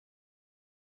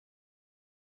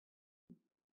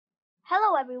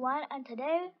Hello everyone, and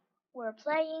today we're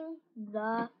playing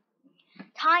the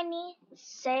Tiny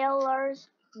Sailor's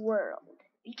World.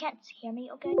 You can't hear me,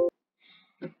 okay?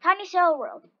 Tiny Sailor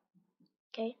World.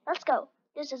 Okay, let's go.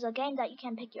 This is a game that you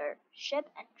can pick your ship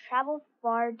and travel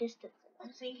far distances.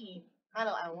 I'm thinking.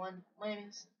 Hello, everyone. My name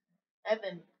is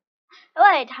Evan.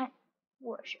 Wait,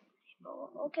 warship.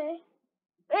 Oh, okay.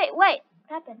 Wait, what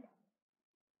happened?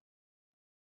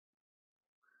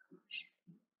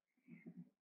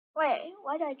 Wait,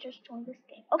 why did I just join this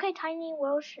game? Okay, Tiny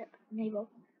Warship Naval.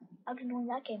 I can join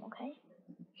that game, okay?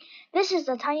 This is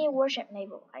the Tiny Warship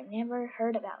Naval. I never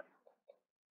heard about it.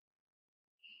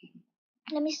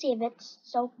 Let me see if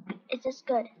is this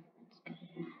good?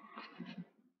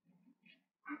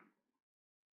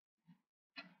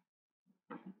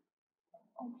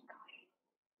 Oh my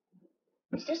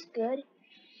gosh. Is this good?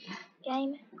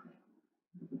 Game?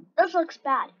 This looks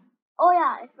bad. Oh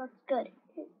yeah, it looks good.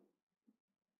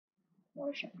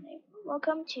 Warship Naval.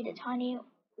 Welcome to the Tiny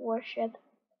Warship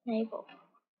Naval.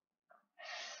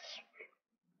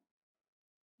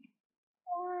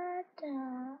 What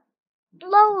the?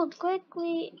 Load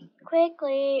quickly.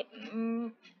 Quickly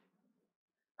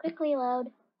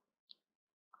load.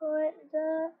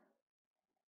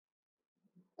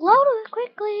 Load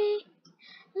quickly.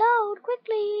 Load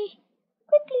quickly.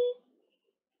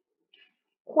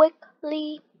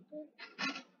 Quickly.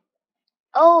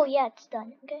 Oh yeah, it's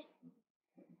done. Okay.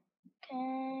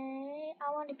 Okay.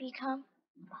 I want to become.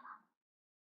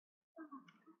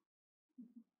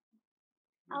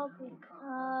 I'll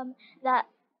become that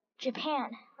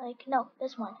Japan. Like no,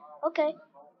 this one. Okay.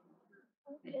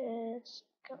 Okay. Let's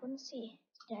go. Let me see.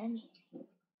 Is there any?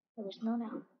 Oh, there's no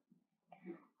now.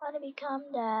 I want to become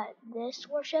this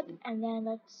warship, and then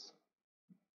let's.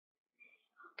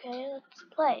 Okay, let's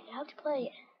play. How to play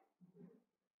it?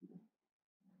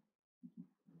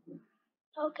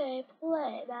 Okay,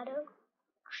 play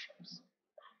battleships.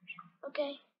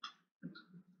 Okay.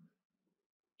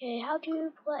 Okay, how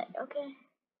to play? Okay,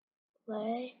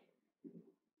 play.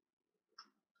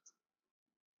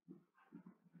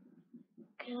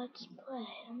 Okay, let's play.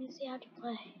 Let me see how to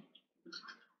play.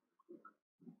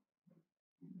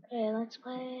 Okay, let's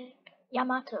play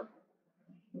Yamato.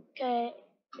 Okay,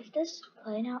 is this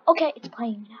play now? Okay, it's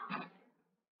playing now.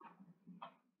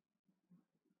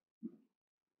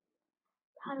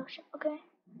 Battleship. Okay.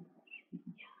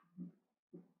 Yeah.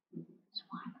 This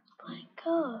one. Let's play.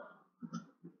 Go.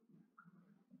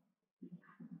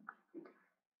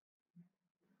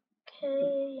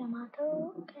 Okay,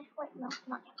 Yamato. Okay, wait, no,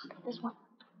 not Yamato. This one.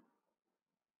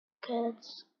 Okay,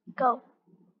 let's go.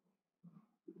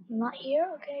 Not here.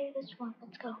 Okay, this one.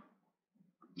 Let's go.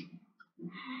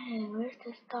 Hey, where's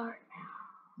the start now?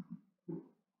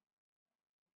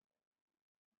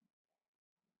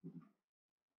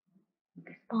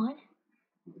 Spawn.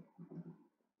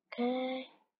 Okay.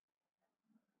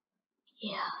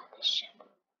 Yeah, this ship.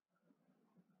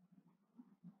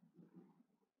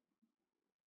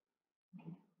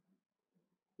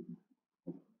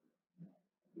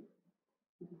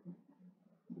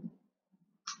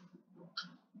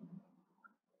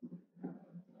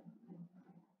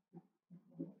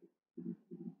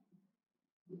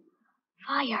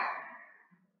 Fire.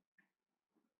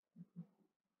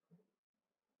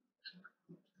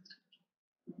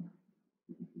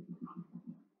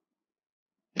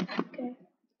 Okay.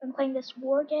 I'm playing this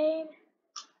war game.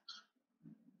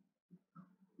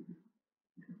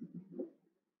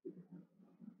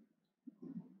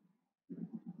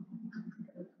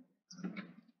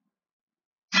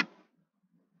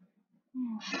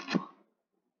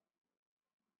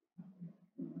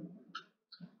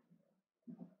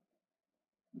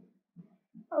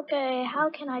 Okay, how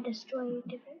can I destroy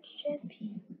different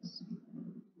ships?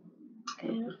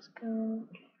 Okay, let's go.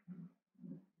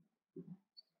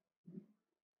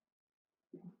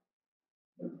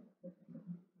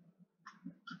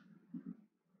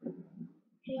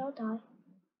 Okay, I'll die.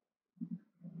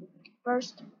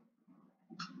 First.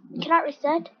 Can I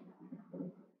reset? Oh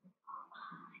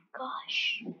my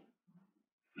gosh.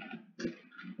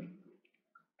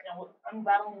 I'm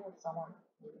battling with someone.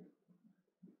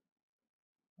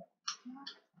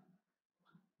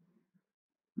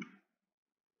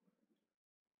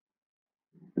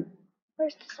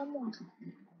 Where's someone?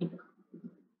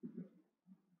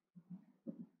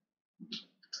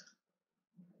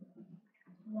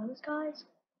 Those guys?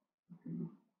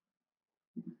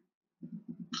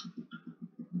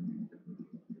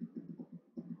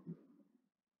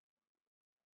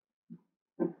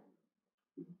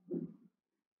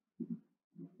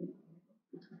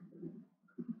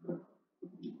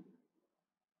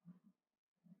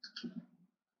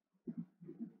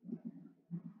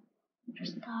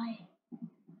 die.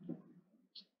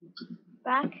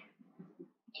 Back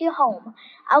to home.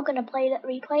 I'm gonna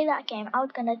replay that game. I'm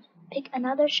gonna pick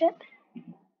another ship.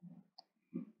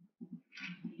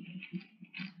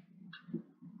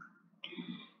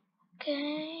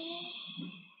 Okay.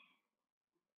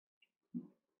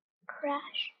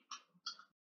 Crash.